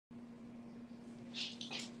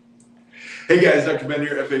Hey guys, Dr. Ben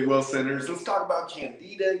here, FA Well Centers. Let's talk about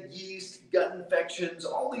Candida, yeast, gut infections,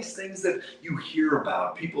 all these things that you hear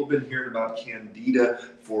about. People have been hearing about Candida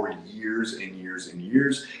for years and years and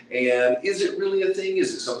years. And is it really a thing?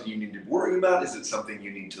 Is it something you need to worry about? Is it something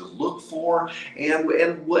you need to look for?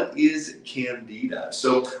 And what is Candida?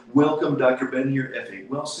 So welcome, Dr. Ben here, FA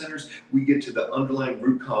Well Centers. We get to the underlying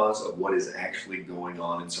root cause of what is actually going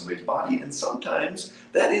on in somebody's body. And sometimes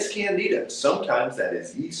that is Candida. Sometimes that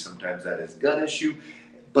is yeast. Sometimes that is gut issue,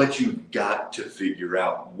 but you've got to figure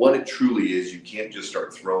out what it truly is. You can't just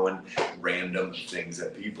start throwing random things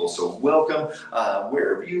at people. So welcome,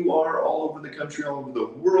 wherever you are, all over the country, all over the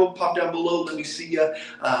world, pop down below, let me see you.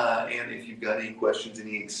 And if you've got any questions,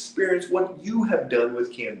 any experience, what you have done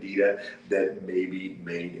with Candida that maybe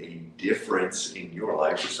made a difference in your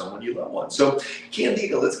life or someone you love one. So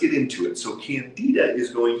Candida, let's get into it. So Candida is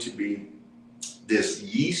going to be this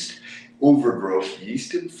yeast overgrowth,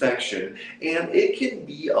 yeast infection, and it can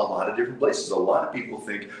be a lot of different places. A lot of people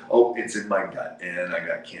think, oh, it's in my gut, and I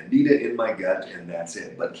got Candida in my gut, and that's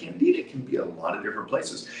it. But Candida can be a lot of different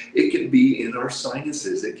places. It can be in our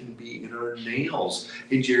sinuses. It can be in our nails.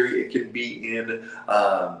 Hey, Jerry, it can be in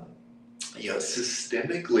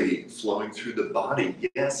systemically flowing through the body.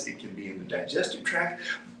 Yes, it can be in the digestive tract,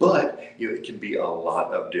 but it can be a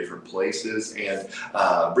lot of different places. And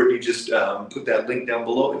Brittany just put that link down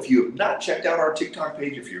below. If you have not checked out our TikTok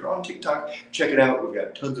page, if you're on TikTok, check it out. We've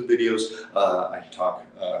got tons of videos. I talk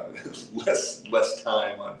less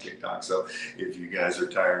time on TikTok, so if you guys are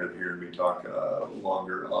tired of hearing me talk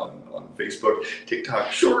longer on Facebook,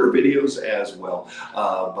 TikTok, shorter videos as well.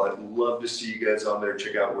 But love to see you guys on there.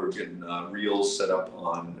 Check out, we're getting reels set up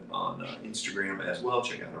on Instagram as well.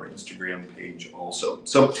 Check out our Instagram page also.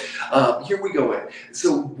 So here we go.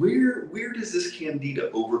 So where does this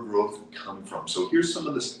Candida overgrowth come from? So here's some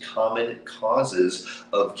of the common causes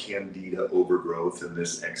of Candida overgrowth and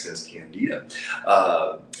this excess Candida.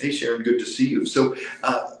 Hey Sharon, good to see you. So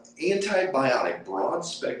antibiotic, broad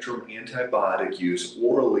spectrum antibiotic use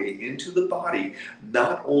orally into the body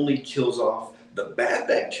not only kills off the bad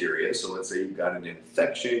bacteria, so let's say you've got an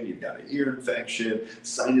infection, you've got an ear infection,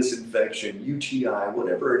 sinus infection, UTI,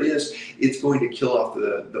 whatever it is, it's going to kill off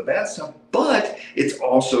the bad stuff, but it's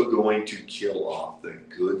also going to kill off the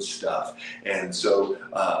good stuff. And so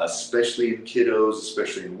especially in kiddos,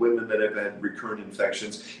 especially in women that have had recurrent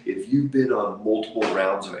infections, if you've been on multiple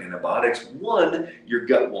rounds of antibiotics, one, your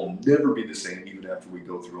gut will never be the same even after we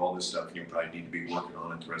go through all this stuff, and you probably need to be working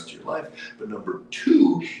on it the rest of your life. But number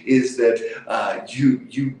two is that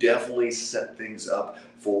you definitely set things up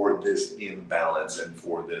for this imbalance and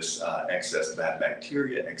for this excess bad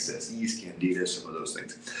bacteria, excess yeast, Candida, some of those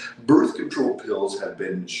things. Birth control pills have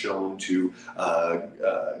been shown to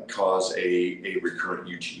cause a recurrent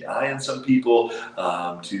UTI in some people.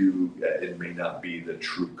 It may not be the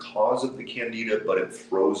true cause of the Candida, but it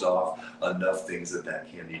throws off enough things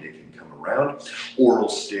that Candida can come around. Oral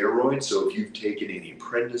steroids, so if you've taken any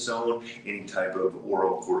prednisone, any type of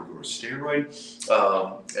oral corticosteroid,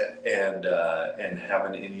 and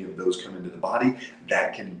haven't any of those come into the body,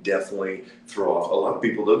 that can definitely throw off. A lot of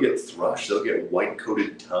people, they'll get thrush, they'll get white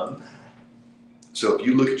coated tongue. So if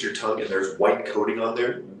you look at your tongue and there's white coating on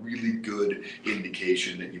there, really good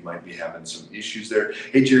indication that you might be having some issues there.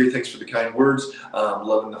 Hey Jerry, thanks for the kind words.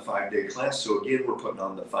 Loving the 5-day class. So again, we're putting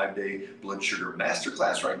on the 5-day blood sugar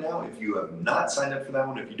masterclass right now. If you have not signed up for that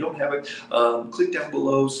one, if you don't have it, click down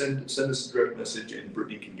below, send us a direct message, and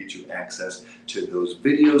Brittany can get you access to those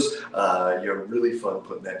videos. You're really fun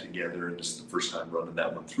putting that together, and this is the first time running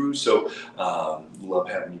that one through. So love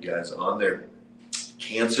having you guys on there.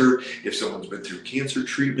 Cancer, if someone's been through cancer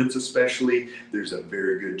treatments especially, there's a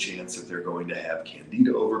very good chance that they're going to have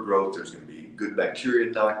Candida overgrowth. There's going to be good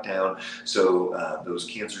bacteria knockdown. So those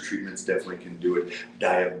cancer treatments definitely can do it.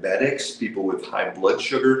 Diabetics, people with high blood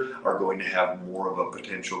sugar, are going to have more of a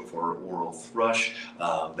potential for oral thrush.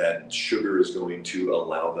 That sugar is going to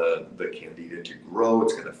allow the Candida to grow.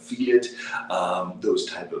 It's going to feed it. Those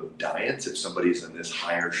type of diets, if somebody's in this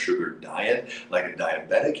higher sugar diet, like a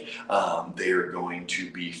diabetic, they are going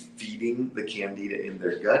to be feeding the Candida in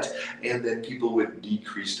their gut. And then people with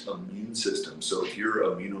decreased immune system. So if you're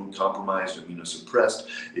immunocompromised, immunosuppressed,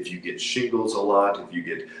 if you get shingles a lot, if you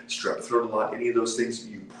get strep throat a lot, any of those things,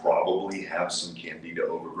 you probably have some Candida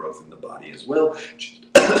overgrowth in the body as well.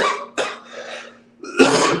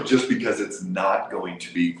 Just because it's not going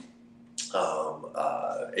to be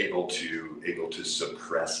able to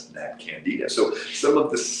suppress that candida. So some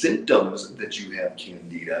of the symptoms that you have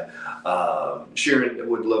candida, Sharon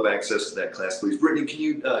would love access to that class, please. Brittany, can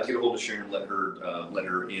you get a hold of Sharon, let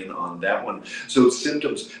her in on that one. So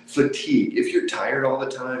symptoms: fatigue. If you're tired all the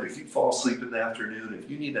time, if you fall asleep in the afternoon, if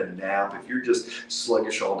you need a nap, if you're just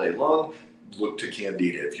sluggish all day long, look to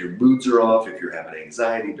candida. If your moods are off, if you're having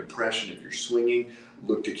anxiety, depression, if you're swinging,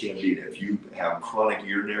 look to candida. If you have chronic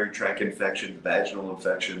urinary tract infections, vaginal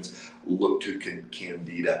infections, look to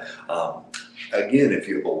candida. Again, if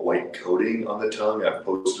you have a white coating on the tongue, I've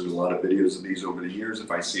posted a lot of videos of these over the years.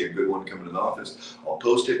 If I see a good one coming to the office, I'll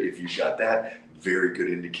post it. If you've got that, very good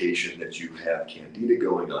indication that you have candida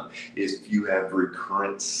going on. If you have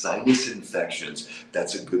recurrent sinus infections,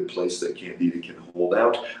 that's a good place that candida can hold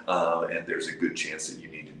out, and there's a good chance that you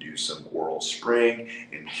need to do some oral spraying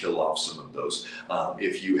and kill off some of those.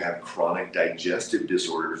 If you have chronic digestive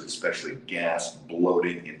disorders, especially gas,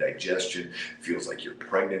 bloating, indigestion, feels like you're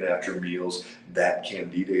pregnant after meals, that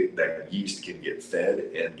candida, that yeast can get fed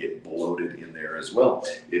and get bloated in there as well.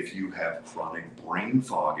 If you have chronic brain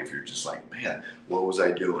fog, if you're just like, man, what was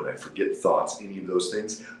I doing? I forget thoughts, any of those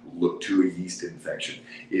things, look to a yeast infection.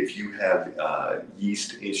 If you have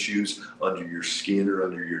yeast issues under your skin or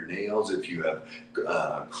under your nails, if you have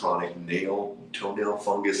chronic toenail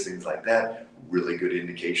fungus, things like that, really good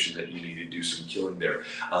indication that you need to do some killing there.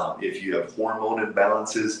 If you have hormone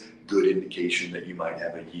imbalances, good indication that you might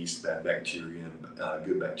have a yeast, bad bacteria, and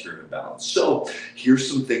good bacteria imbalance. So here's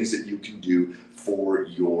some things that you can do for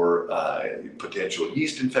your potential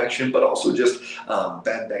yeast infection, but also just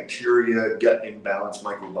bad bacteria, gut imbalance,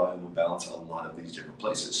 microbiome imbalance, a lot of these different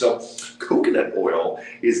places. So coconut oil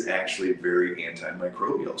is actually very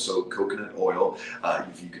antimicrobial. So coconut oil,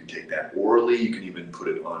 if you can take that orally, you can even put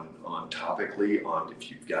it on topically on, if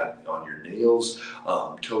you've got on your nails,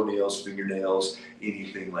 toenails, fingernails,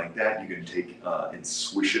 anything like that. You can take and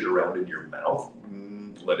swish it around in your mouth.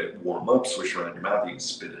 Let it warm up, swish around your mouth. You can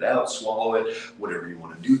spit it out, swallow it, whatever you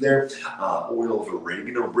want to do there. Oil of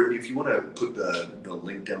oregano. Brittany, if you want to put the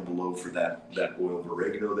link down below for that oil of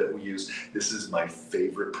oregano that we use, this is my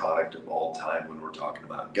favorite product of all time when we're talking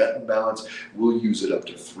about gut imbalance. We'll use it up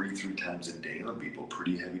to three times a day on people,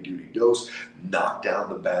 pretty heavy duty dose, knock down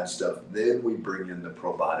the bad stuff. Then we bring in the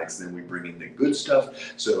probiotics, then we bring in the good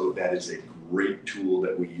stuff. So that is a great tool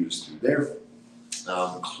that we use through there.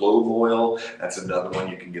 Clove oil, that's another one.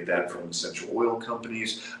 You can get that from essential oil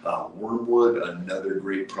companies. Wormwood, another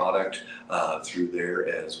great product through there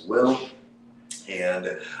as well.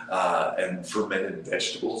 And fermented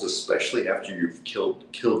vegetables, especially after you've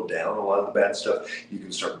killed down a lot of the bad stuff, you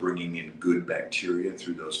can start bringing in good bacteria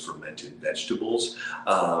through those fermented vegetables.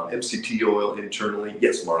 MCT oil internally,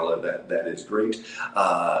 yes, Marla, that is great.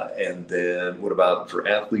 And then what about for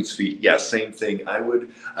athlete's feet? Yeah, same thing. I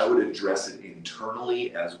would address it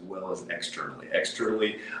internally as well as externally.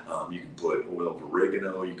 Externally, you can put oil of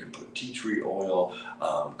oregano, you can put tea tree oil,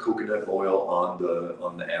 coconut oil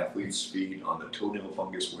on the athlete's feet, on the toenail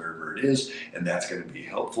fungus, wherever it is, and that's going to be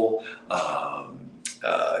helpful. I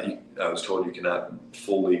was told you cannot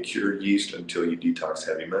fully cure yeast until you detox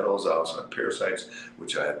heavy metals. I also have parasites,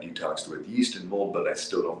 which I have detoxed with yeast and mold, but I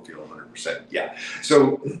still don't feel 100%. Yeah.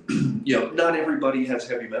 So, not everybody has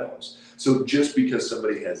heavy metals. So just because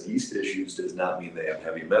somebody has yeast issues does not mean they have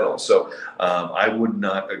heavy metals. So I would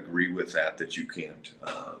not agree with that you can't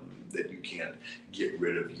get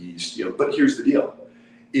rid of yeast. But here's the deal.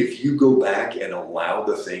 If you go back and allow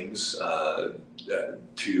the things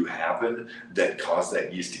to happen that cause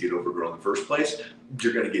that yeast to get overgrown in the first place,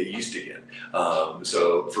 you're going to get yeast again.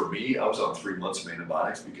 So for me, I was on 3 months of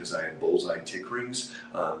antibiotics because I had bullseye tick rings,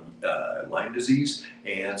 Lyme disease.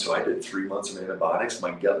 And so I did 3 months of antibiotics.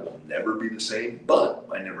 My gut will never be the same, but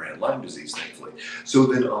I never had Lyme disease, thankfully. So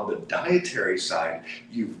then on the dietary side,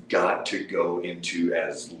 you've got to go into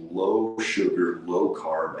as low sugar, low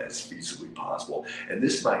carb as feasibly possible. And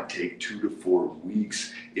this might take 2 to 4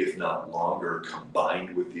 weeks, if not longer,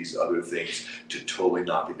 combined with these other things to totally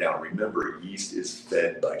knock it down. Remember, yeast is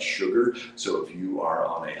fed by sugar. So if you are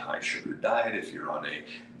on a high sugar diet, if you're on a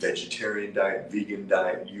vegetarian diet, vegan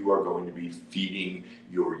diet, you are going to be feeding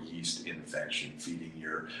your yeast infection, feeding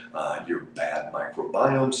your bad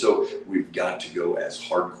microbiome. So we've got to go as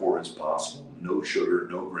hardcore as possible. No sugar,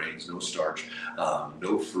 no grains, no starch,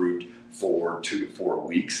 no fruit for 2 to 4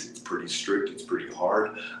 weeks. It's pretty strict, it's pretty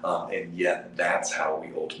hard, and yet that's how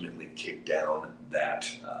we ultimately kick down that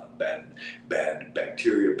bad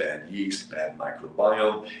bacteria, bad yeast, bad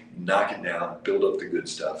microbiome, knock it down, build up the good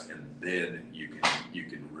stuff, and then you can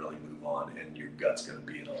really move on, and your gut's going to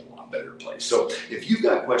be in a lot better place. So if you've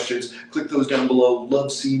got questions, click those down below.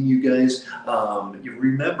 Love seeing you guys. You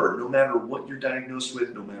remember, no matter what you're diagnosed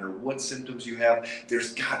with, no matter what symptoms you have,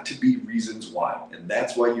 there's got to be reasons why, and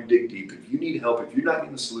that's why you dig deep. If you need help, if you're not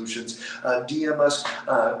getting the solutions, DM us,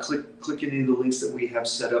 click any of the links that we have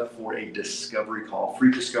set up for a discovery call,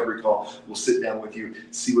 free discovery call. We'll sit down with you,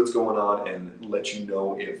 see what's going on, and let you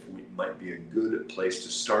know if we might be a good place to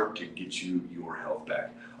start to get you your health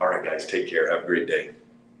back. All right, guys, take care. Have a great day.